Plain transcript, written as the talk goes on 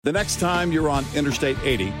The next time you're on Interstate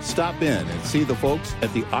 80, stop in and see the folks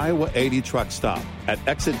at the Iowa 80 truck stop at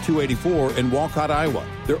exit 284 in Walcott, Iowa.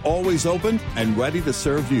 They're always open and ready to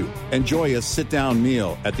serve you. Enjoy a sit-down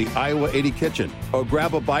meal at the Iowa 80 kitchen or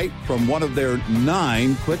grab a bite from one of their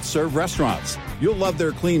 9 quick-serve restaurants. You'll love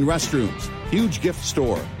their clean restrooms, huge gift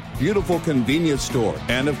store, beautiful convenience store,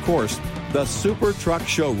 and of course, the Super Truck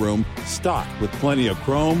Showroom stocked with plenty of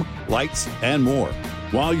chrome, lights, and more.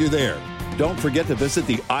 While you're there, don't forget to visit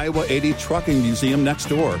the Iowa 80 Trucking Museum next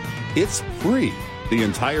door. It's free. The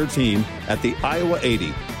entire team at the Iowa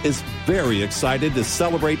 80 is very excited to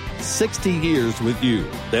celebrate 60 years with you.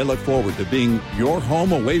 They look forward to being your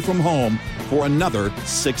home away from home for another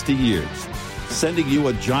 60 years. Sending you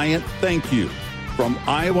a giant thank you from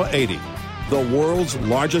Iowa 80, the world's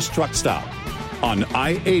largest truck stop on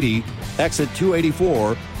I-80, exit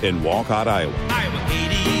 284 in Walcott, Iowa. Iowa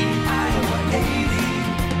 80.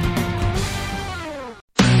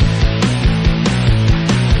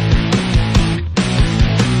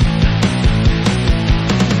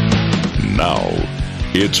 Now,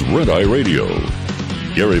 it's Red Eye Radio.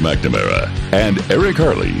 Gary McNamara and Eric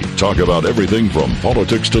Harley talk about everything from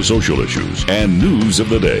politics to social issues and news of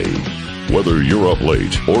the day. Whether you're up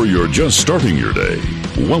late or you're just starting your day,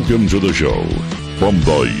 welcome to the show. From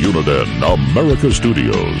the Uniden America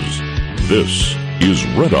Studios, this is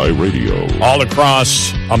Red Eye Radio. All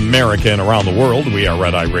across America and around the world, we are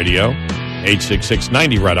Red Eye Radio.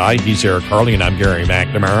 866-90-RED-EYE. He's Eric Harley, and I'm Gary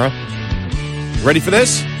McNamara. Ready for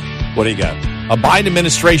this? What do you got? A Biden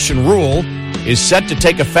administration rule is set to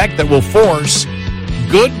take effect that will force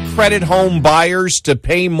good credit home buyers to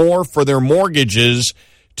pay more for their mortgages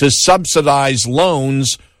to subsidize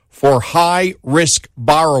loans for high-risk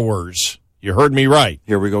borrowers. You heard me right.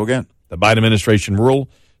 Here we go again. The Biden administration rule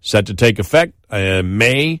set to take effect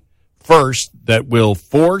May 1st that will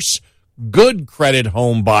force good credit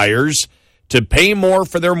home buyers to pay more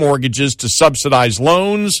for their mortgages to subsidize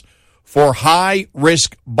loans for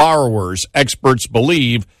high-risk borrowers. Experts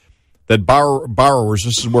believe that borrowers,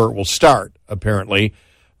 this is where it will start, apparently.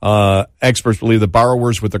 Experts believe that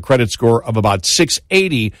borrowers with a credit score of about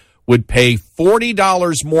 680 would pay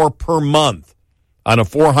 $40 more per month on a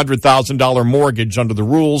 $400,000 mortgage under the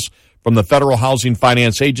rules from the Federal Housing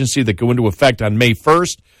Finance Agency that go into effect on May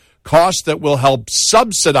 1st. Costs that will help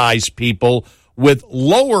subsidize people with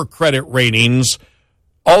lower credit ratings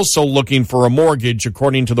also looking for a mortgage,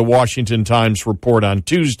 according to the Washington Times report on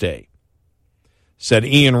Tuesday. Said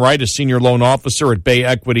Ian Wright, a senior loan officer at Bay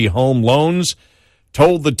Equity Home Loans,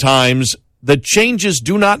 told the Times the changes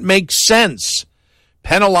do not make sense,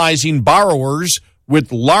 penalizing borrowers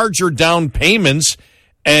with larger down payments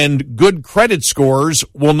and good credit scores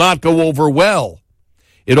will not go over well.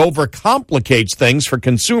 It overcomplicates things for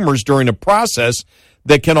consumers during a process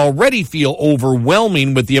that can already feel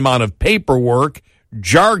overwhelming with the amount of paperwork,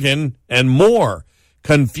 jargon, and more.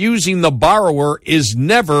 Confusing the borrower is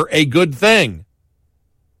never a good thing.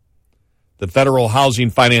 The Federal Housing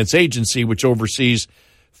Finance Agency, which oversees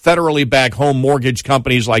federally backed home mortgage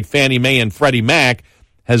companies like Fannie Mae and Freddie Mac,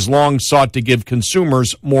 has long sought to give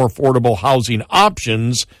consumers more affordable housing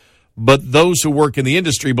options, but those who work in the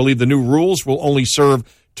industry believe the new rules will only serve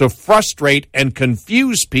to frustrate and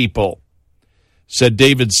confuse people. Said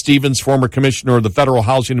David Stevens, former commissioner of the Federal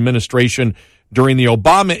Housing Administration during the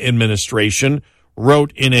Obama administration,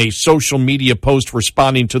 wrote in a social media post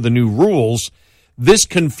responding to the new rules, "This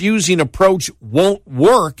confusing approach won't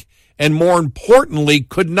work, and more importantly,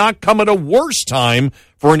 could not come at a worse time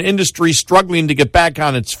for an industry struggling to get back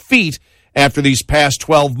on its feet after these past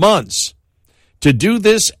 12 months. To do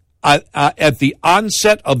this at the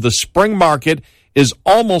onset of the spring market is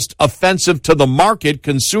almost offensive to the market,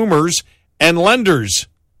 consumers, and lenders."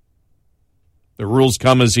 The rules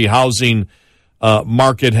come as the housing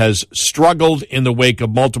market has struggled in the wake of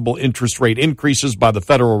multiple interest rate increases by the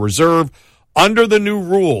Federal Reserve. Under the new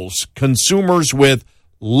rules, consumers with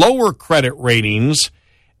lower credit ratings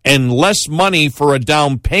and less money for a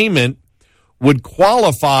down payment would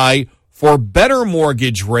qualify for better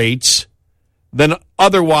mortgage rates than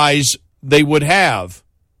otherwise they would have.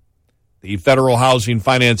 The Federal Housing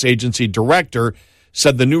Finance Agency director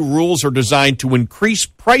said the new rules are designed to increase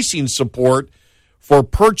pricing support for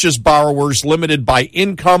purchase borrowers limited by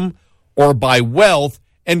income or by wealth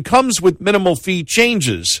and comes with minimal fee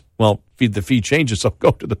changes. Well, the fee changes will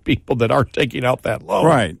go to the people that aren't taking out that loan.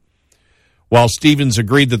 Right. While Stevens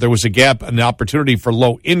agreed that there was a gap and opportunity for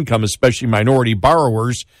low income, especially minority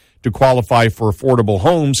borrowers, to qualify for affordable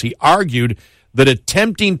homes, he argued that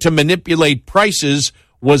attempting to manipulate prices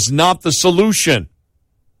was not the solution.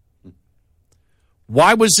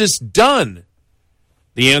 Why was this done?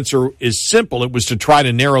 The answer is simple. It was to try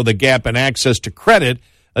to narrow the gap in access to credit,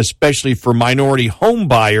 especially for minority home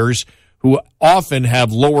buyers who often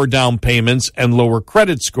have lower down payments and lower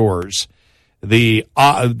credit scores. The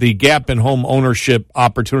gap in home ownership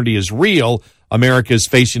opportunity is real. America is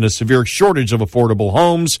facing a severe shortage of affordable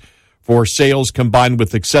homes for sales combined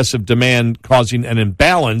with excessive demand causing an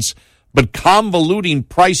imbalance. But convoluting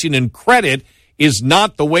pricing and credit is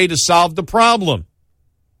not the way to solve the problem.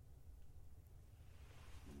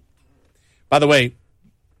 By the way,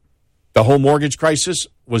 the home mortgage crisis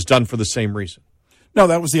was done for the same reason. No,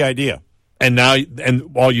 that was the idea. And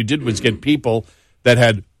all you did was get people that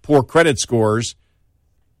had poor credit scores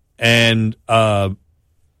and that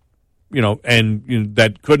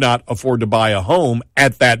could not afford to buy a home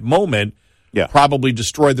at that moment. Yeah. Probably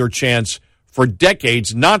destroyed their chance for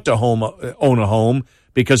decades not to own a home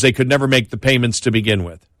because they could never make the payments to begin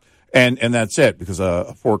with. And that's it, because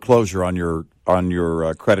a foreclosure on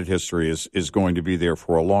your credit history is going to be there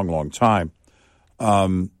for a long, long time.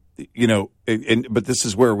 But this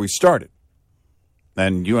is where we started.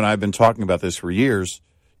 And you and I have been talking about this for years.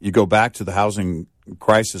 You go back to the housing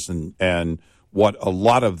crisis and what a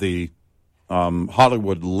lot of the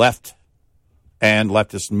Hollywood left and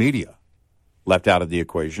leftist media left out of the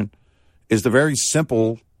equation is the very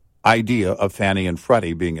simple idea of Fannie and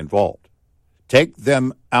Freddie being involved. Take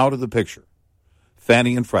them out of the picture,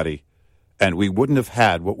 Fannie and Freddie, and we wouldn't have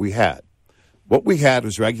had what we had. What we had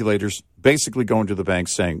was regulators basically going to the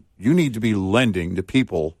banks saying, you need to be lending to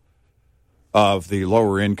people of the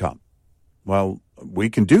lower income. Well, we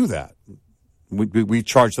can do that. We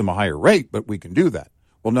charge them a higher rate, but we can do that.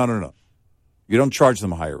 Well, no. You don't charge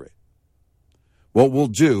them a higher rate. What we'll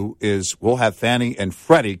do is we'll have Fannie and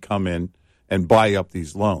Freddie come in and buy up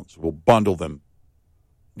these loans. We'll bundle them.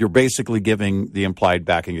 You're basically giving the implied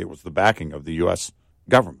backing. It was the backing of the U.S.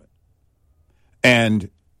 government. And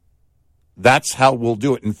that's how we'll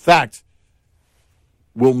do it. In fact,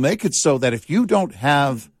 we'll make it so that if you don't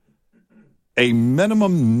have a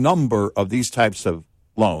minimum number of these types of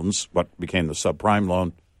loans, what became the subprime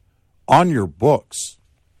loan, on your books,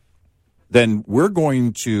 then we're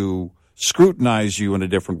going to scrutinize you in a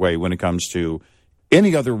different way when it comes to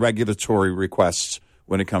any other regulatory requests,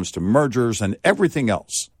 when it comes to mergers and everything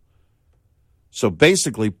else. So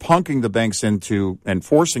basically punking the banks into and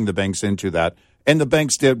forcing the banks into that. And the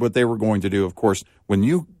banks did what they were going to do. Of course, when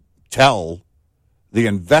you tell the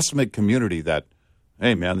investment community that,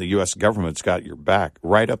 hey, man, the U.S. government's got your back,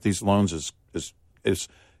 write up these loans as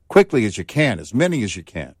quickly as you can, as many as you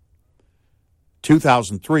can.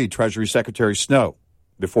 2003, Treasury Secretary Snow,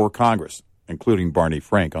 before Congress, including Barney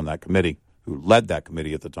Frank on that committee, who led that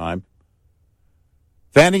committee at the time,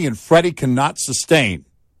 Fannie and Freddie cannot sustain.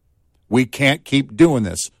 We can't keep doing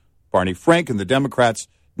this. Barney Frank and the Democrats,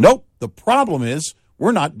 nope, the problem is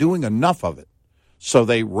we're not doing enough of it. So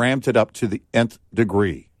they ramped it up to the nth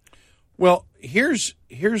degree. Well, here's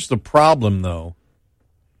the problem, though.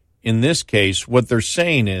 In this case, what they're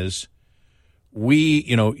saying is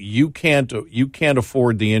you can't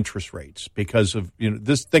afford the interest rates because of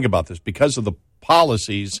this. Think about this, because of the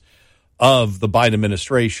policies of the Biden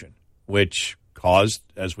administration, which caused,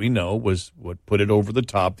 as we know, was what put it over the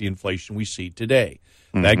top, the inflation we see today.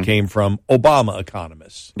 Mm-hmm. That came from Obama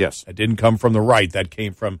economists. Yes. That didn't come from the right. That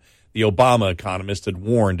came from the Obama economists that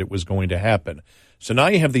warned it was going to happen. So now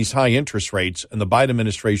you have these high interest rates, and the Biden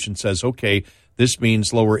administration says, okay, this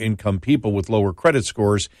means lower income people with lower credit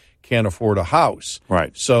scores can't afford a house.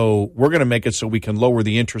 Right. So we're going to make it so we can lower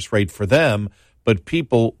the interest rate for them, but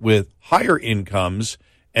people with higher incomes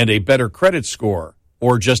and a better credit score,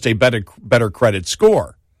 or just a better credit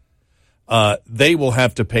score, they will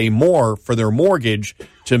have to pay more for their mortgage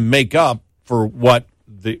to make up for what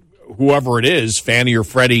whoever it is, Fannie or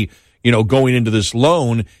Freddie, going into this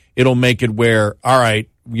loan. It'll make it where, all right,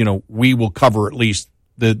 we will cover at least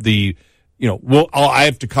I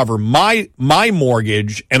have to cover my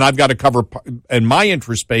mortgage, and I've got to cover and my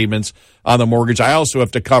interest payments on the mortgage. I also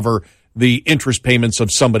have to cover the interest payments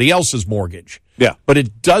of somebody else's mortgage. Yeah. But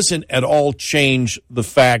it doesn't at all change the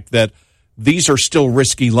fact that these are still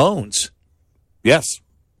risky loans. Yes.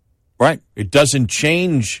 Right. It doesn't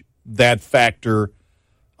change that factor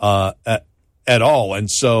at all.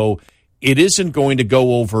 And so it isn't going to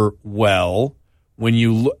go over well when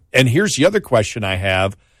you look. And here's the other question I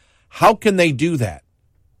have. How can they do that?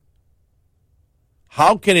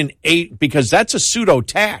 How can because that's a pseudo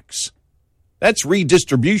tax. That's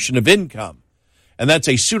redistribution of income. And that's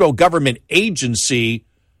a pseudo government agency,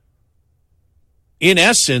 in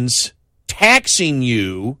essence, taxing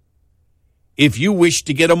you if you wish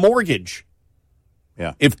to get a mortgage.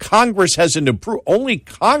 Yeah. If Congress hasn't approved, only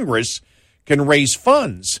Congress can raise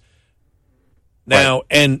funds. Now,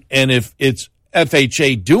 Right. and if it's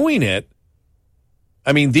FHA doing it,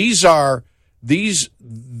 I mean, these are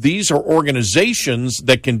organizations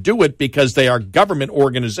that can do it because they are government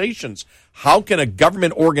organizations. How can a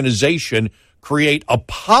government organization create a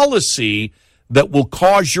policy that will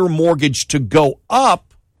cause your mortgage to go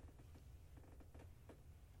up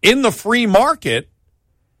in the free market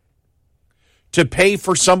to pay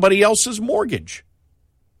for somebody else's mortgage?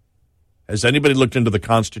 Has anybody looked into the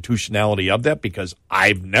constitutionality of that? Because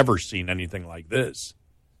I've never seen anything like this.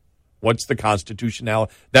 What's the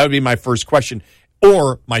constitutionality? That would be my first question.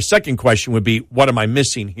 Or my second question would be, what am I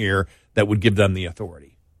missing here that would give them the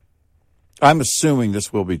authority? I'm assuming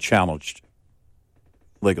this will be challenged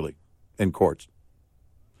legally in courts.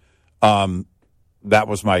 That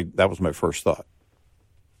was my first thought.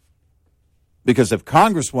 Because if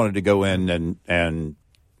Congress wanted to go in and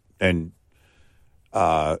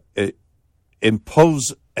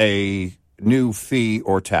impose a new fee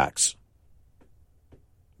or tax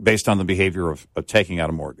based on the behavior of taking out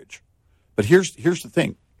a mortgage. But here's the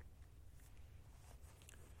thing.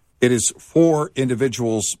 It is for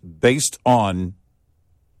individuals based on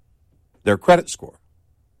their credit score.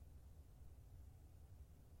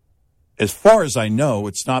 As far as I know,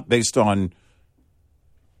 it's not based on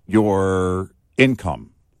your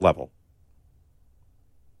income level.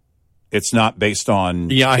 It's not based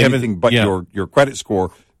on anything but your credit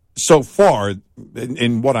score so far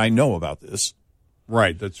in what I know about this.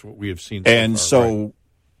 Right, that's what we have seen. And so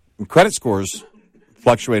credit scores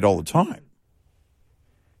fluctuate all the time.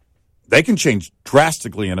 They can change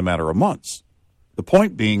drastically in a matter of months. The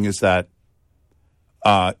point being is that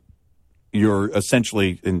you're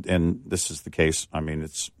essentially, and this is the case, I mean,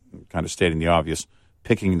 it's kind of stating the obvious,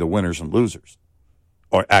 picking the winners and losers.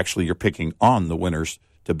 Or actually, you're picking on the winners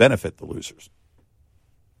to benefit the losers.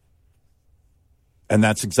 And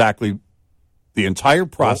that's exactly the entire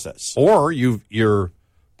process. Or you're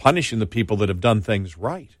punishing the people that have done things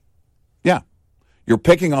right. Yeah. You're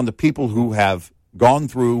picking on the people who have gone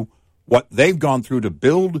through what they've gone through to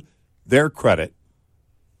build their credit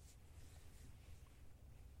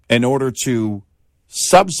in order to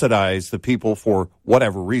subsidize the people for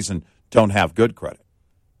whatever reason don't have good credit.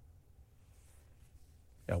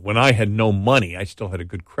 Yeah, when I had no money, I still had a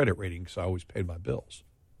good credit rating because I always paid my bills.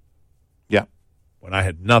 Yeah. When I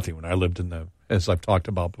had nothing, when I lived in as I've talked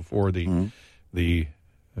about before, the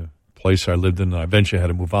place I lived in, I eventually had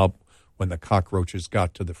to move out when the cockroaches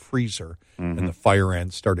got to the freezer and the fire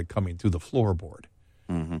ants started coming through the floorboard.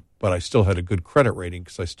 Mm-hmm. But I still had a good credit rating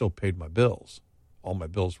because I still paid my bills. All my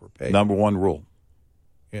bills were paid. Number one rule.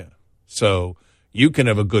 Yeah. So you can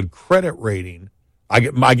have a good credit rating.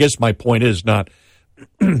 I guess my point is not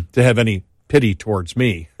to have any pity towards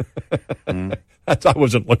me. I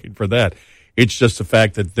wasn't looking for that. It's just the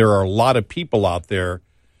fact that there are a lot of people out there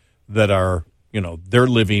that are, they're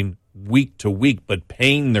living week to week, but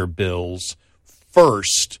paying their bills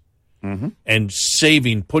first and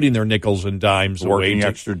saving, putting their nickels and dimes away. Working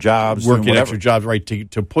extra jobs. Working extra jobs, right,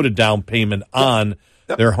 to put a down payment on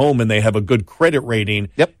their home, and they have a good credit rating.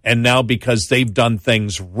 Yep. And now because they've done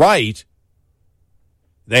things right,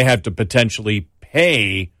 they have to potentially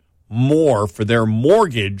pay more for their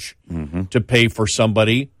mortgage to pay for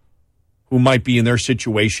somebody who might be in their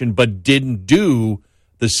situation but didn't do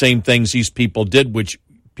the same things these people did, which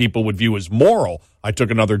people would view as moral. I took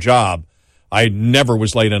another job. I never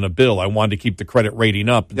was late on a bill. I wanted to keep the credit rating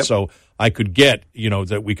up, and so I could get,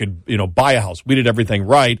 that we could, buy a house. We did everything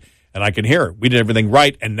right, and I can hear it. We did everything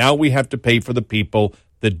right, and now we have to pay for the people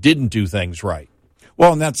that didn't do things right.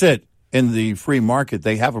 Well, and that's it. In the free market,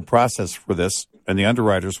 they have a process for this, and the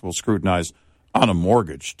underwriters will scrutinize on a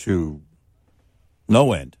mortgage to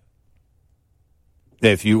no end.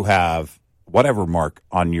 If you have whatever mark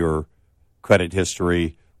on your credit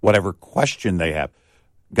history, whatever question they have,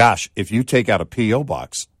 gosh, if you take out a P.O.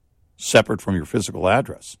 box separate from your physical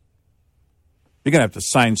address, you're going to have to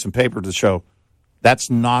sign some paper to show that's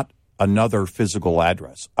not another physical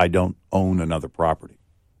address. I don't own another property.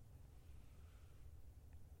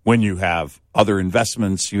 When you have other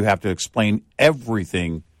investments, you have to explain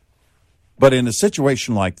everything. But in a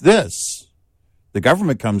situation like this, the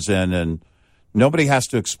government comes in and nobody has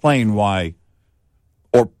to explain why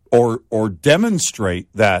or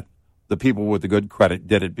demonstrate that the people with the good credit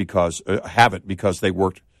did it because have it because they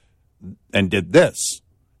worked and did this,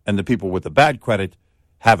 and the people with the bad credit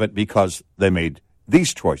have it because they made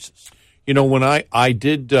these choices. When I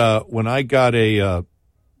got the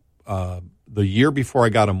year before I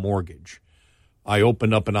got a mortgage, I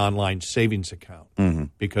opened up an online savings account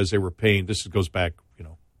because they were paying. This goes back,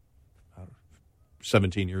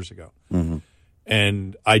 17 years ago. Mm-hmm.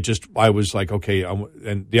 And I was like, okay,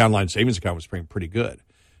 and the online savings account was paying pretty good.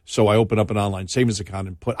 So I opened up an online savings account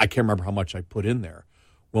and I can't remember how much I put in there.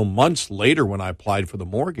 Well, months later, when I applied for the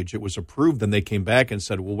mortgage, it was approved. Then they came back and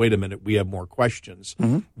said, well, wait a minute, we have more questions.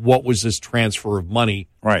 Mm-hmm. What was this transfer of money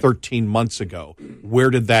 13 months ago? Where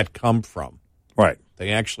did that come from? Right.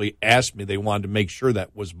 They actually asked me. They wanted to make sure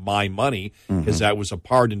that was my money because that was a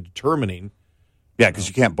part in determining. Yeah, because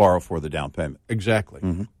you can't borrow for the down payment. Exactly.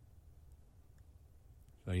 Mm-hmm.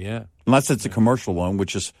 So, yeah. Unless it's a commercial loan,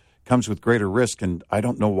 which comes with greater risk, and I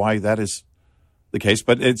don't know why that is the case,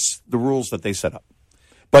 but it's the rules that they set up.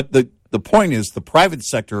 But the point is the private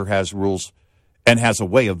sector has rules and has a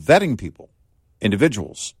way of vetting people,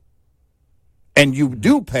 individuals. And you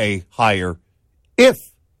do pay higher if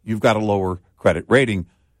you've got a lower credit rating.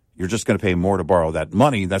 You're just going to pay more to borrow that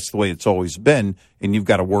money. That's the way it's always been. And you've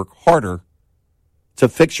got to work harder to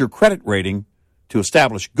fix your credit rating to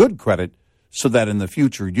establish good credit so that in the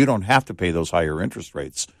future you don't have to pay those higher interest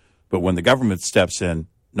rates. But when the government steps in,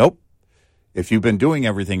 nope. If you've been doing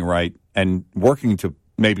everything right and working to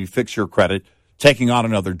maybe fix your credit, taking on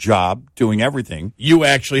another job, doing everything, you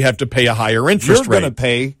actually have to pay a higher interest rate. You're going to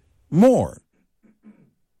pay more.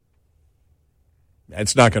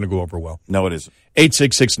 It's not going to go over well. No, it isn't.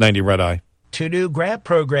 866-90-RED-EYE. 2 new grant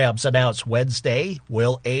programs announced Wednesday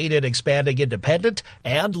will aid in expanding independent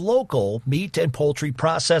and local meat and poultry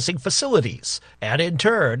processing facilities, and in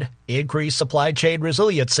turn, increase supply chain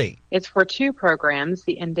resiliency. It's for 2 programs,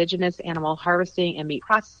 the Indigenous Animal Harvesting and Meat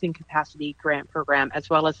Processing Capacity Grant Program, as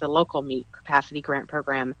well as the Local Meat Capacity Grant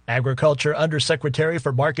Program. Agriculture Undersecretary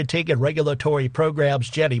for Marketing and Regulatory Programs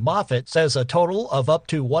Jenny Moffitt says a total of up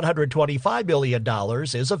to $125 million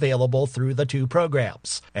is available through the 2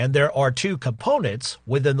 programs, and there are 2 components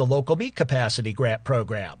within the Local Meat Capacity Grant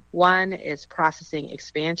Program. One is processing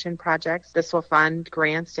expansion projects. This will fund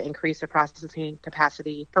grants to increase the processing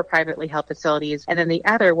capacity for privately held facilities. And then the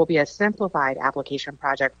other will be a simplified application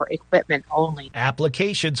project for equipment only.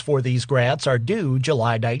 Applications for these grants are due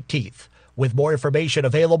July 19th, with more information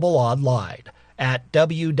available online at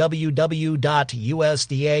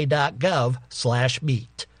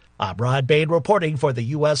www.usda.gov/meat. I'm Rod Bain reporting for the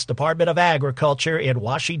U.S. Department of Agriculture in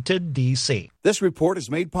Washington, D.C. This report is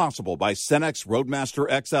made possible by Cenex Roadmaster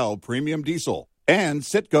XL Premium Diesel and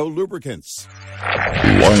Citgo Lubricants.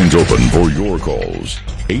 Lines open for your calls.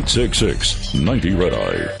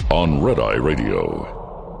 866-90-RED-EYE on Red Eye Radio.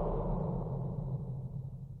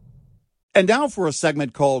 And now for a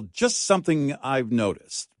segment called Just Something I've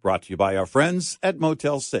Noticed, brought to you by our friends at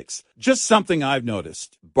Motel 6. Just something I've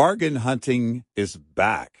noticed. Bargain hunting is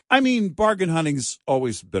back. I mean, bargain hunting's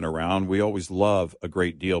always been around. We always love a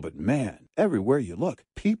great deal. But man, everywhere you look,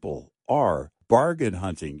 people are bargain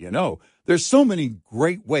hunting. You know, there's so many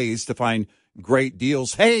great ways to find great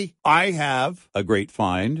deals. Hey, I have a great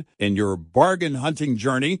find in your bargain hunting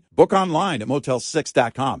journey. Book online at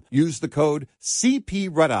Motel6.com. Use the code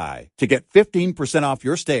CPRedEye to get 15% off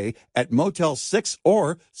your stay at Motel 6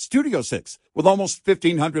 or Studio 6. With almost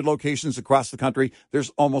 1,500 locations across the country,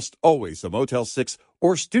 there's almost always a Motel 6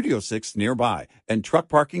 or Studio 6 nearby, and truck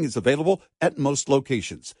parking is available at most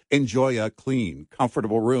locations. Enjoy a clean,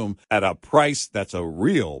 comfortable room at a price that's a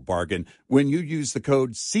real bargain when you use the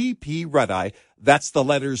code CPRedEye. That's the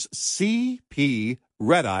letters CP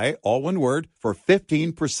Red-Eye, all one word, for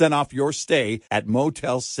 15% off your stay at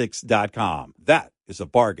Motel6.com. That is a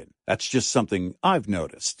bargain. That's just something I've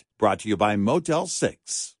noticed. Brought to you by Motel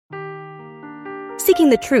 6. Seeking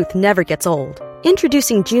the truth never gets old.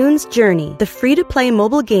 Introducing June's Journey, the free-to-play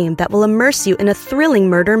mobile game that will immerse you in a thrilling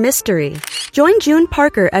murder mystery. Join June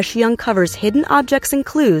Parker as she uncovers hidden objects and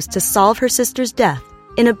clues to solve her sister's death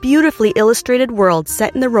in a beautifully illustrated world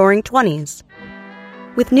set in the Roaring '20s.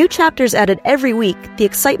 With new chapters added every week, the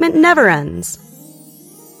excitement never ends.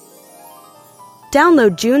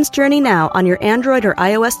 Download June's Journey now on your Android or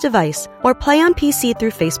iOS device, or play on PC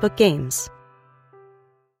through Facebook Games.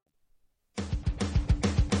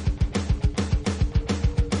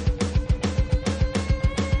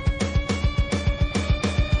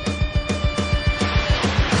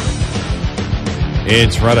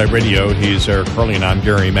 It's Red Eye Radio. He's Eric Carly, and I'm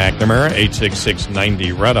Gary McNamara.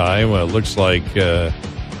 866-90-RED-EYE. Well, it looks like the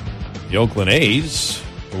Oakland A's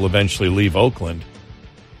will eventually leave Oakland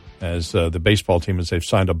as the baseball team, as they've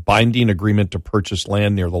signed a binding agreement to purchase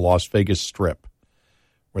land near the Las Vegas Strip,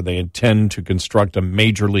 where they intend to construct a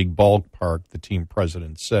major league ballpark, the team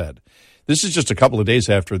president said. This is just a couple of days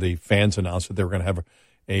after the fans announced that they were going to have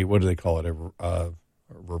a what do they call it, a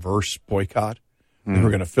reverse boycott. They were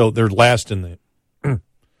going to fill, they're last in the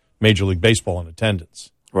Major League Baseball in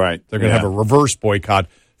attendance. Right. They're going to have a reverse boycott,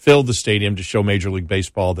 fill the stadium to show Major League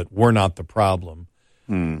Baseball that we're not the problem.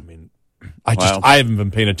 I mean, I haven't been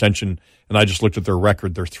paying attention, and I just looked at their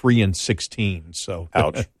record. They're 3-16. So,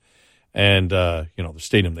 ouch. And the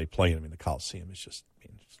stadium they play in, I mean, the Coliseum is just,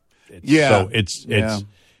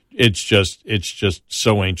 it's just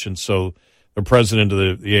so ancient. So, the president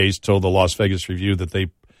of the A's told the Las Vegas Review that they're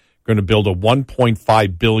going to build a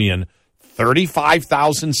 $1.5 billion,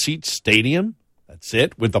 35,000 seat stadium. That's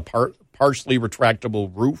it, with a partially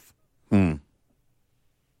retractable roof.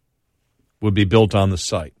 Would be built on the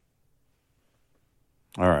site.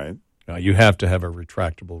 All right. You have to have a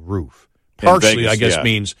retractable roof. Partially, Vegas, I guess,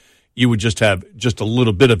 means you would just have a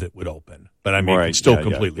little bit of it would open, but I mean, it's still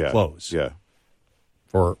completely closed. Yeah.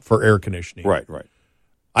 For air conditioning. Right.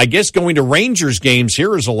 I guess going to Rangers games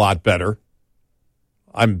here is a lot better.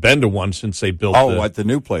 I haven't been to one since they built at the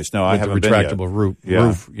new place. No, I haven't been yet. Retractable roof,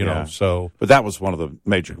 so. But that was one of the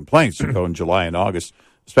major complaints to go in July and August,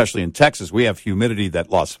 especially in Texas. We have humidity that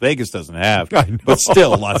Las Vegas doesn't have. But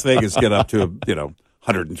still, Las Vegas get up to,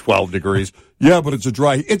 112 degrees. Yeah, but it's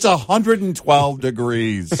it's 112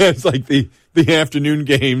 degrees. It's like the afternoon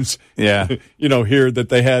games, here that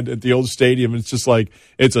they had at the old stadium. It's just like,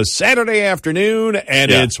 it's a Saturday afternoon and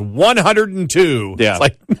it's 102. Yeah. It's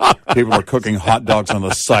like, people are cooking hot dogs on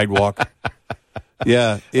the sidewalk.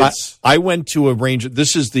 Yeah. I went to a Ranger.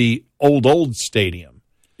 This is the old stadium.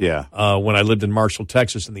 Yeah. When I lived in Marshall,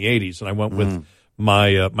 Texas in the 80s, and I went with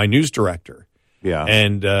my news director. Yeah.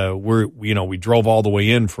 And we drove all the way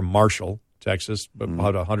in from Marshall, Texas,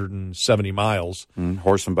 about 170 miles.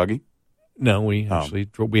 Horse and buggy? No, we actually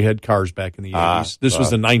we had cars back in the 80s. This was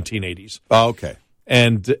the 1980s. Oh, okay.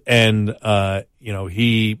 And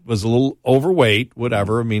he was a little overweight,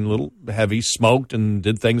 whatever. I mean, a little heavy, smoked and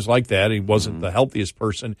did things like that. He wasn't the healthiest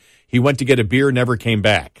person. He went to get a beer, never came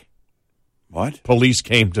back. What?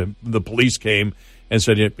 The police came and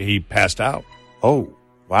said he passed out. Oh,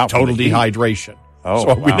 wow. Total dehydration. Oh,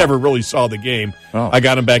 so we never really saw the game. Oh. I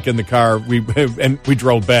got him back in the car. We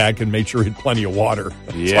drove back and made sure he had plenty of water.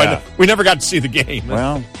 Yeah. So we never got to see the game.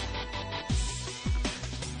 Well.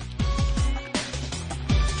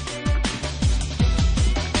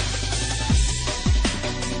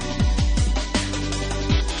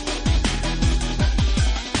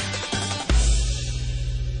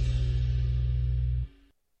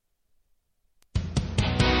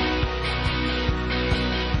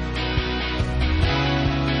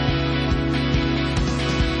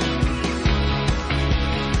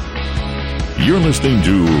 You're listening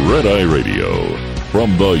to Red Eye Radio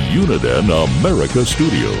from the Uniden America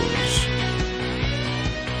Studios.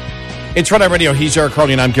 It's Red Eye Radio. He's Eric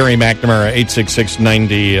Carly, and I'm Gary McNamara,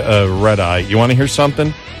 866-90 Red Eye. You want to hear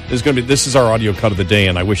something? This is our audio cut of the day,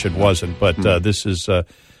 and I wish it wasn't, but this is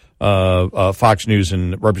Fox News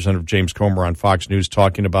and Representative James Comer on Fox News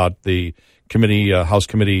talking about the House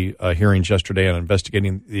Committee hearings yesterday on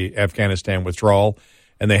investigating the Afghanistan withdrawal,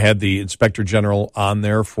 and they had the Inspector General on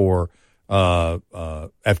there for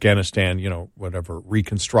Afghanistan,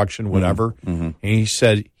 reconstruction, whatever. And he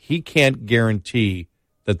said he can't guarantee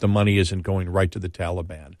that the money isn't going right to the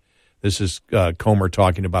Taliban. This is Comer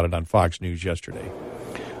talking about it on Fox News yesterday.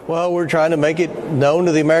 Well, we're trying to make it known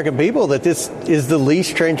to the American people that this is the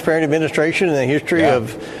least transparent administration in the history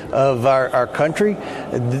of our country.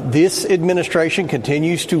 This administration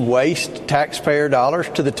continues to waste taxpayer dollars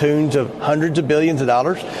to the tunes of hundreds of billions of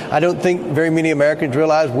dollars. I don't think very many Americans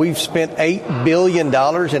realize we've spent $8 billion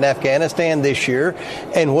in Afghanistan this year.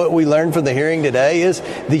 And what we learned from the hearing today is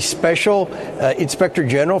the special Inspector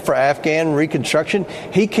General for Afghan reconstruction,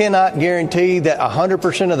 he cannot guarantee that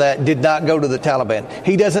 100% of that did not go to the Taliban.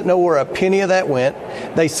 He doesn't know where a penny of that went.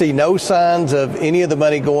 They see no signs of any of the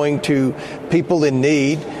money going to people in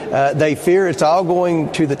need. They fear it's all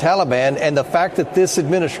going to the Taliban. And the fact that this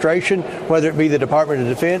administration, whether it be the Department of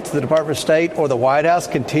Defense, the Department of State, or the White House,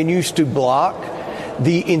 continues to block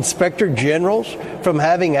the inspector generals from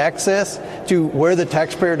having access to where the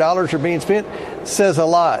taxpayer dollars are being spent says a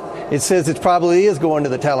lot. It says it probably is going to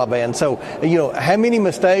the Taliban. So, how many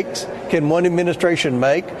mistakes can one administration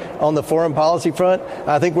make on the foreign policy front?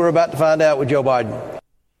 I think we're about to find out with Joe Biden.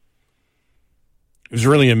 It was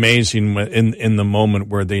really amazing in the moment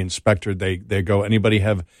where the inspector, they go, anybody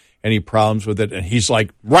have any problems with it? And he's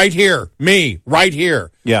like, right here, me, right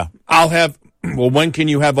here. Yeah. I'll have, well, when can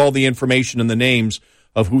you have all the information and the names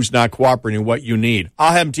of who's not cooperating, what you need?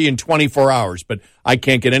 I'll have them to you in 24 hours, but I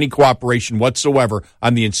can't get any cooperation whatsoever.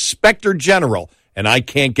 I'm the Inspector General, and I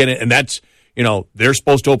can't get it. And that's, they're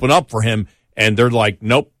supposed to open up for him, and they're like,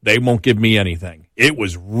 nope, they won't give me anything. It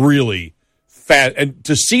was really fast. And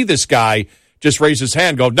to see this guy just raise his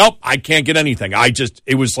hand, go, nope, I can't get anything.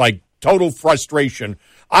 It was like total frustration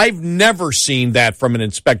I've never seen that from an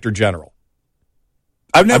inspector general.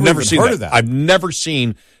 I've never seen heard of that. I've never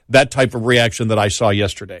seen that type of reaction that I saw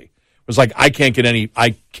yesterday. It was like, I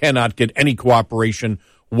cannot get any cooperation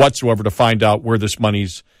whatsoever to find out where this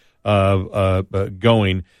money's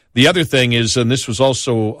going. The other thing is, and this was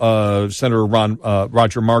also Senator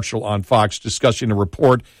Roger Marshall on Fox discussing a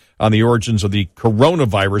report on the origins of the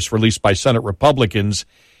coronavirus released by Senate Republicans,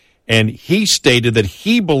 and he stated that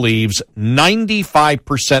he believes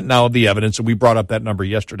 95% now of the evidence, and we brought up that number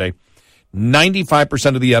yesterday,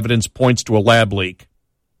 95% of the evidence points to a lab leak.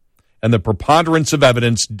 And the preponderance of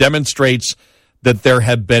evidence demonstrates that there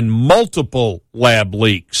have been multiple lab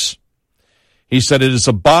leaks. He said it is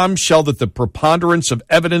a bombshell that the preponderance of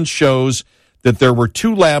evidence shows that there were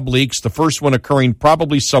 2 lab leaks, the first one occurring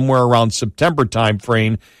probably somewhere around September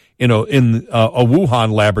timeframe in a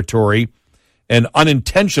Wuhan laboratory, an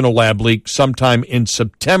unintentional lab leak sometime in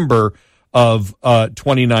September of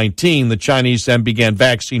 2019. The Chinese then began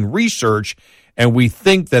vaccine research, and we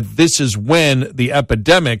think that this is when the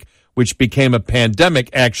epidemic, which became a pandemic,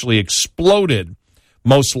 actually exploded.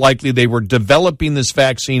 Most likely they were developing this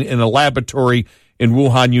vaccine in a laboratory in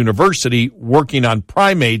Wuhan University, working on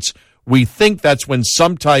primates. We think that's when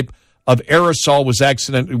some type of aerosol was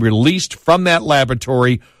accidentally released from that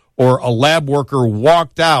laboratory, or a lab worker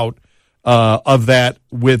walked out of that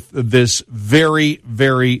with this very,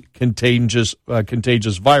 very contagious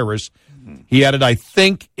virus. He added, I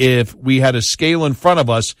think if we had a scale in front of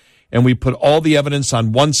us and we put all the evidence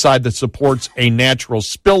on one side that supports a natural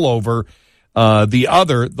spillover, the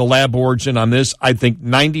other, the lab origin on this, I think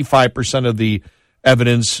 95% of the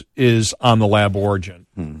evidence is on the lab origin.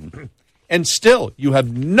 Mm-hmm. And still, you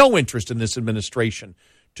have no interest in this administration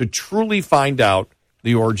to truly find out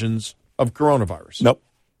the origins of coronavirus. Nope.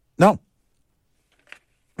 No.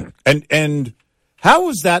 And how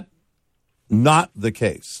is that not the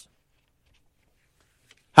case?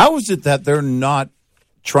 How is it that they're not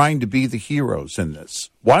trying to be the heroes in this?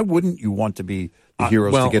 Why wouldn't you want to be the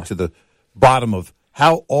heroes to get to the bottom of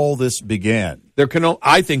how all this began?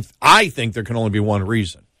 I think there can only be one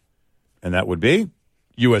reason, and that would be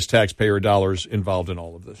U.S. taxpayer dollars involved in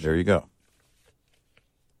all of this. There you go.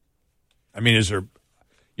 I mean,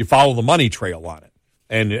 you follow the money trail on it,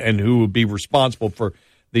 and who would be responsible for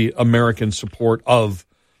the American support of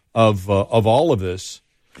all of this?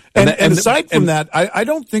 And aside from that, I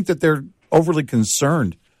don't think that they're overly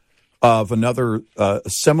concerned of another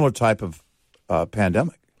similar type of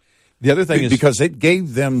pandemic. The other thing is, because it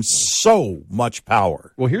gave them so much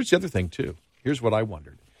power. Well, here's the other thing, too. Here's what I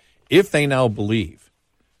wondered. If they now believe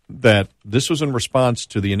that this was in response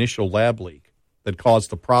to the initial lab leak that caused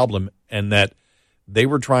the problem, and that they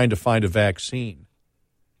were trying to find a vaccine,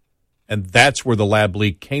 and that's where the lab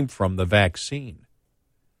leak came from, the vaccine,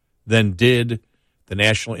 then did the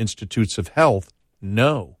National Institutes of Health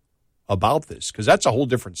know about this? Because that's a whole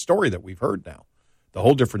different story that we've heard now. The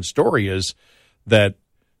whole different story is that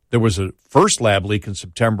there was a first lab leak in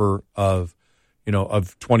September of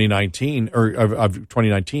 2019 of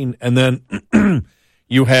 2019, and then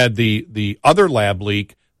you had the other lab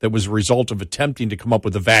leak that was a result of attempting to come up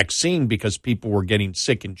with a vaccine because people were getting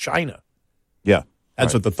sick in China. Yeah,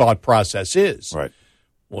 that's what the thought process is. Right.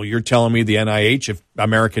 Well, you're telling me the NIH, if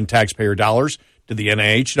American taxpayer dollars, did the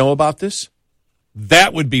NIH know about this?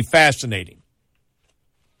 That would be fascinating.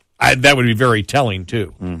 That would be very telling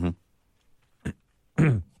too.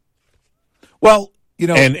 Mm-hmm. Well,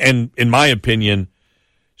 and in my opinion,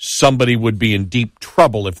 somebody would be in deep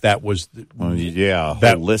trouble if that was.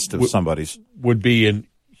 That list of somebody's would be in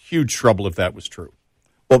huge trouble if that was true.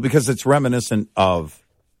 Well, because it's reminiscent of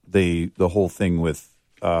the whole thing with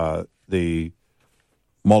the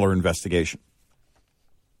Mueller investigation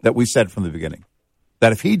that we said from the beginning,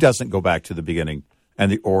 that if he doesn't go back to the beginning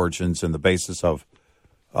and the origins and the basis of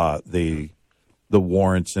the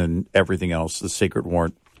warrants and everything else, the secret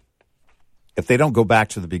warrant, if they don't go back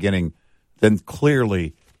to the beginning, then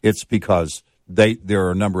clearly it's because there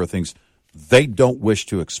are a number of things they don't wish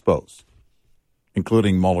to expose,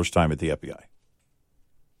 including Mueller's time at the FBI.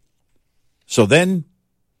 So then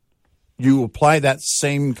you apply that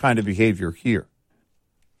same kind of behavior here.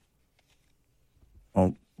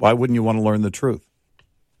 Well, why wouldn't you want to learn the truth?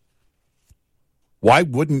 Why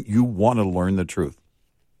wouldn't you want to learn the truth?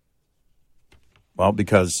 Well,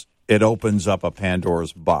 because it opens up a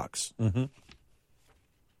Pandora's box. Mm-hmm.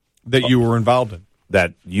 That you were involved in.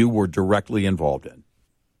 That you were directly involved in.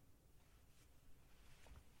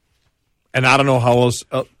 And I don't know how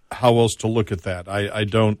else to look at that. I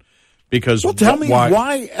don't, because... Well, tell me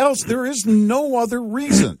why else? There is no other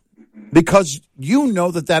reason. Because you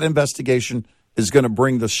know that investigation is going to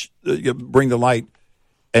bring the light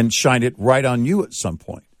and shine it right on you at some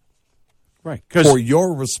point. Right. For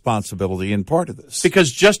your responsibility in part of this.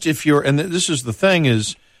 Because just if you're, and this is the thing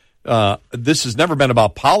is, this has never been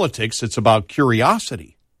about politics. It's about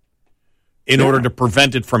curiosity in order to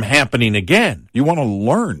prevent it from happening again. You want to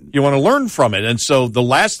learn. You want to learn from it. And so the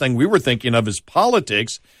last thing we were thinking of is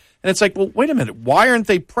politics. And it's like, well, wait a minute. Why aren't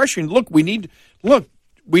they pressuring? Look, we need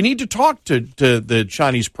to talk to the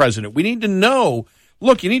Chinese president. We need to know,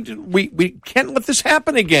 look, we can't let this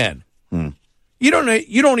happen again. You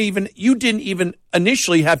didn't even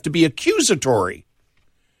initially have to be accusatory.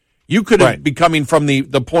 You could have be coming from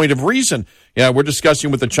the point of reason. Yeah, we're discussing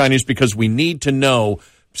with the Chinese because we need to know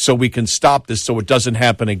so we can stop this so it doesn't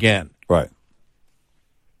happen again. Right.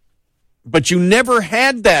 But you never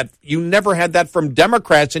had that. You never had that from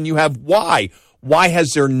Democrats, and you have why. Why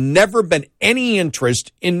has there never been any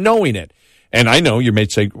interest in knowing it? And I know you may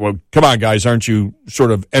say, well, come on, guys, aren't you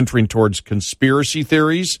sort of entering towards conspiracy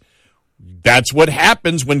theories? That's what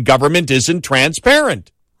happens when government isn't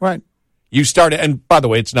transparent. Right. You start, and by the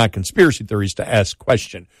way, it's not conspiracy theories to ask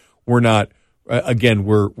question. We're not, again,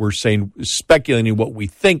 we're saying, speculating what we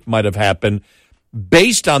think might have happened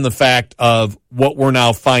based on the fact of what we're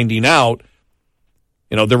now finding out.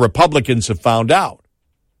 You know, the Republicans have found out,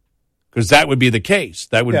 because that would be the case.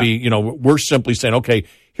 That would be, we're simply saying, okay,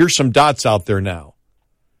 here's some dots out there now.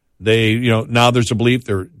 Now there's a belief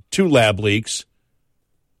there are 2 lab leaks.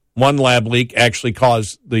 One lab leak actually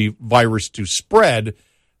caused the virus to spread.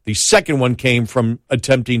 The second one came from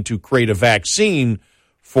attempting to create a vaccine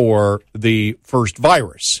for the first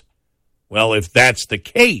virus. Well, if that's the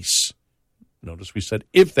case, notice we said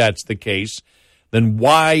if that's the case, then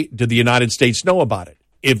why did the United States know about it?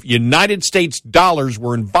 If United States dollars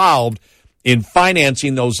were involved in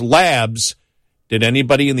financing those labs, did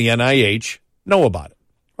anybody in the NIH know about it?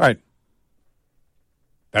 Right.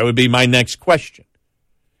 That would be my next question.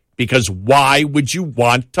 Because why would you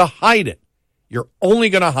want to hide it? You're only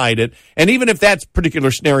going to hide it. And even if that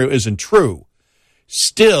particular scenario isn't true,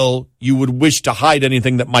 still you would wish to hide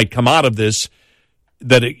anything that might come out of this,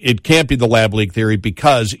 that it can't be the lab leak theory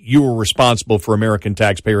because you were responsible for American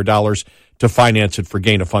taxpayer dollars to finance it for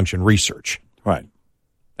gain-of-function research. Right.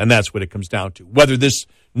 And that's what it comes down to. Whether this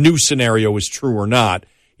new scenario is true or not,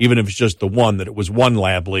 even if it's just the one that it was one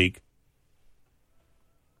lab leak,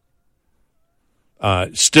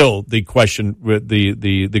 still the question,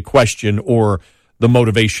 the question or the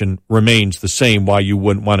motivation remains the same. Why you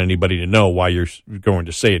wouldn't want anybody to know, why you're going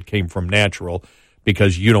to say it came from natural,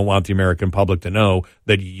 because you don't want the American public to know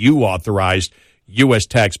that you authorized U.S.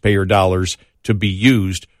 taxpayer dollars to be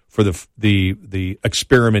used for the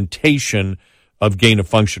experimentation of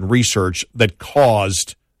gain-of-function research that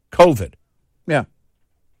caused COVID. Yeah.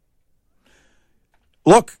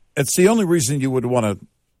 Look, it's the only reason you would want to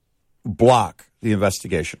block the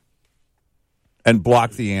investigation and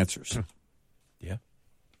block the answers. Yeah.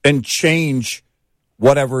 And change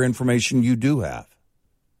whatever information you do have.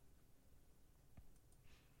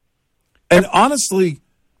 And honestly,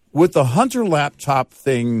 with the Hunter laptop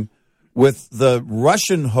thing, with the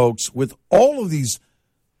Russian hoax, with all of these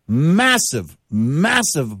massive,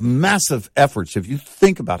 massive, massive efforts, if you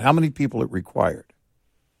think about how many people it required,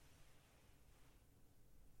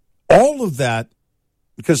 all of that,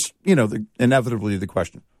 because, inevitably the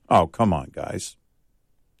question, oh, come on, guys.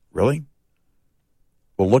 Really?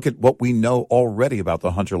 Well, look at what we know already about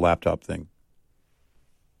the Hunter laptop thing.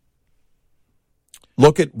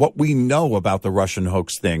 Look at what we know about the Russian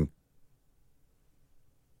hoax thing.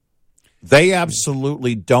 They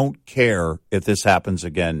absolutely don't care if this happens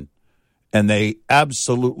again, and they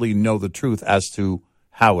absolutely know the truth as to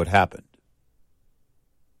how it happened.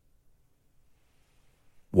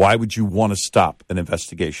 Why would you want to stop an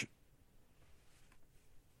investigation?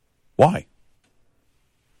 Why?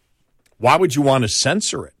 Why would you want to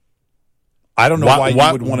censor it? I don't know why you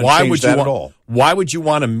would want to change that at all. Why would you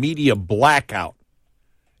want a media blackout?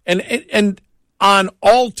 And on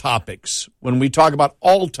all topics, when we talk about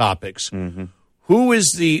all topics, what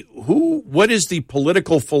is the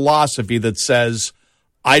political philosophy that says,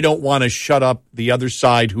 I don't want to shut up the other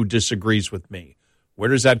side who disagrees with me? Where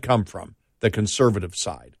does that come from? The conservative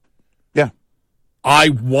side. Yeah. I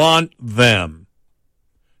want them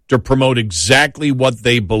to promote exactly what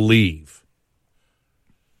they believe.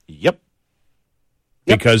 Yep.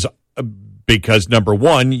 Because number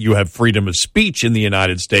one, you have freedom of speech in the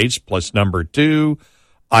United States, plus number two,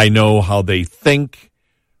 I know how they think.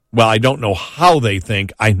 Well, I don't know how they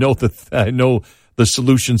think. I know the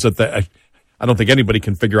solutions that I don't think anybody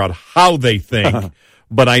can figure out how they think,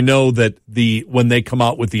 but I know that when they come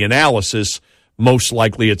out with the analysis, most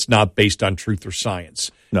likely it's not based on truth or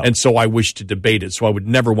science. No. And so I wish to debate it. So I would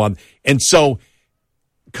never want. And so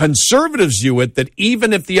conservatives view it that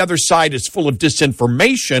even if the other side is full of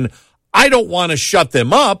disinformation, I don't want to shut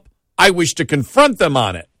them up. I wish to confront them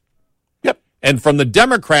on it. Yep. And from the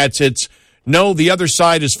Democrats, it's, no, the other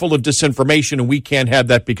side is full of disinformation, and we can't have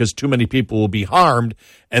that because too many people will be harmed.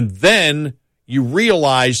 And then you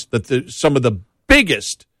realize that some of the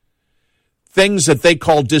biggest things that they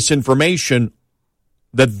call disinformation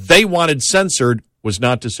that they wanted censored was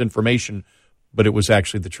not disinformation, but it was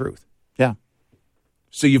actually the truth. Yeah.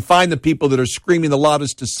 So you find the people that are screaming the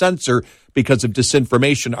loudest to censor because of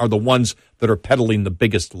disinformation are the ones that are peddling the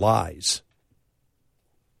biggest lies.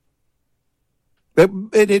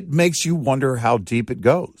 It makes you wonder how deep it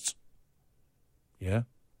goes. Yeah.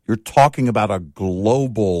 You're talking about a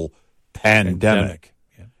global pandemic.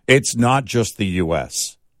 Yeah. It's not just the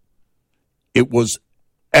U.S. It was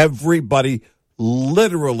everybody,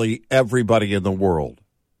 literally everybody in the world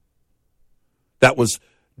that was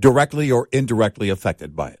directly or indirectly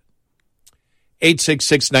affected by it.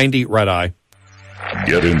 866-90-RED-EYE.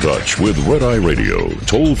 Get in touch with Red Eye Radio,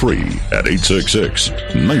 toll free at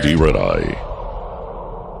 866-90-RED-EYE.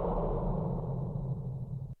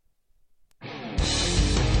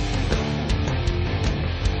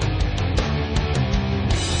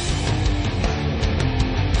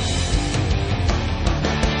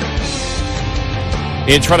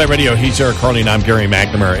 It's Red Eye Radio. He's Eric Harley, and I'm Gary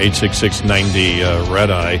McNamara,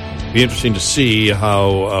 866-90-RED-EYE. Be interesting to see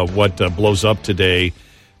how what blows up today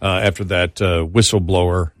after that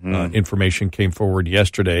whistleblower information came forward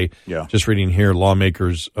yesterday. Yeah. Just reading here,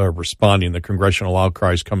 lawmakers responding. The congressional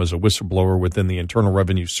outcries come as a whistleblower within the Internal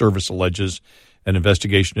Revenue Service alleges an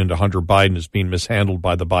investigation into Hunter Biden is being mishandled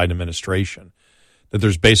by the Biden administration. That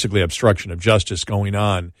there's basically obstruction of justice going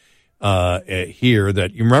on here.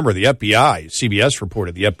 That you remember the FBI, CBS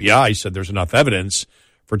reported the FBI said there's enough evidence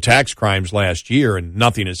for tax crimes last year and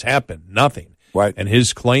nothing has happened. Nothing. Right. And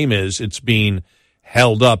his claim is it's being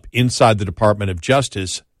held up inside the Department of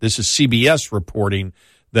Justice. This is CBS reporting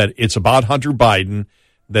that it's about Hunter Biden,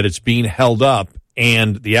 that it's being held up,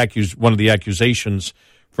 and one of the accusations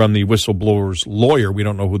from the whistleblower's lawyer, we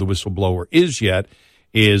don't know who the whistleblower is yet,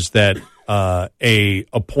 is that a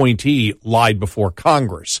appointee lied before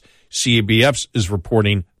Congress. CBS is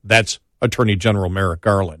reporting that's Attorney General Merrick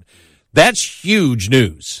Garland. That's huge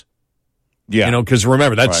news. Yeah. You know, because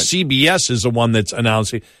remember, that's right. CBS is the one that's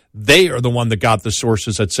announcing. They are the one that got the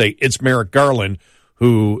sources that say it's Merrick Garland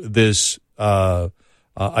who this, I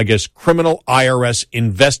guess, criminal IRS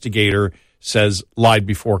investigator says lied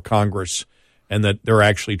before Congress, and that they're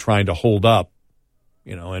actually trying to hold up,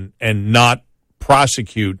 you know, and not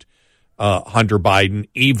prosecute Hunter Biden,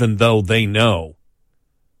 even though they know,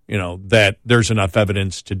 you know, that there's enough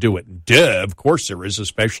evidence to do it. Duh, of course there is,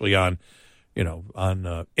 especially on, you know,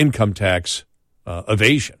 on income tax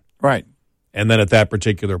evasion. Right. And then at that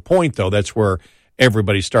particular point, though, that's where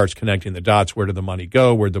everybody starts connecting the dots. Where did the money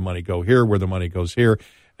go? Where did the money go here? Where the money goes here?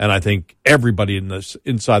 And I think everybody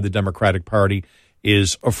inside the Democratic Party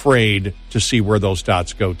is afraid to see where those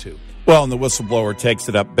dots go to. Well, and the whistleblower takes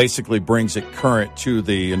it up, basically brings it current to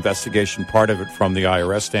the investigation part of it from the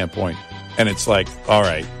IRS standpoint. And it's like, all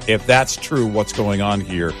right, if that's true, what's going on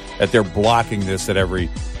here, that they're blocking this at every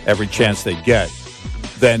chance they get,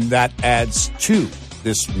 then that adds to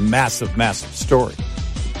this massive, massive story.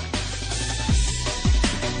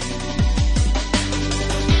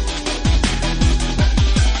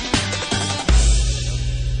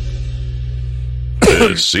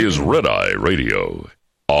 This is Red Eye Radio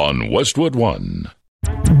on Westwood One.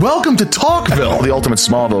 Welcome to Talkville, the ultimate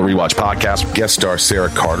Smallville rewatch podcast. Guest star Sarah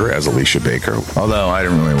Carter as Alicia Baker. Although I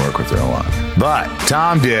didn't really work with her a lot. But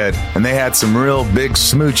Tom did, and they had some real big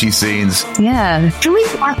smoochy scenes. Yeah. Can we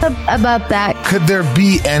talk about that? Could there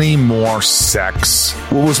be any more sex?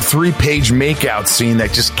 What was a 3-page makeout scene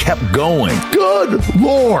that just kept going? Good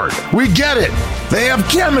Lord. We get it. They have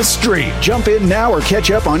chemistry. Jump in now or catch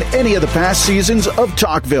up on any of the past seasons of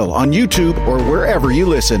Talkville on YouTube or wherever you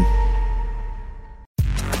listen.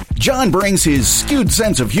 John brings his skewed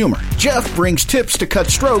sense of humor. Jeff brings tips to cut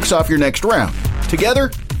strokes off your next round.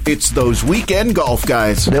 Together, it's those weekend golf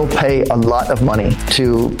guys. They'll pay a lot of money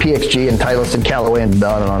to PXG and Titleist and Callaway and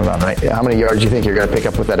on and on and on, right? How many yards do you think you're going to pick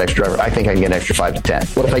up with that extra driver? I think I can get an extra 5 to 10.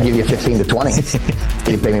 What if I give you 15 to 20?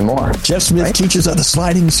 You pay me more. Jeff Smith teaches on the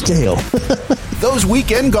sliding scale. Those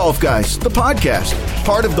Weekend Golf Guys, the podcast,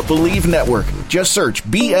 part of the Believe Network. Just search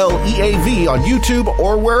BLEAV on YouTube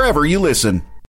or wherever you listen.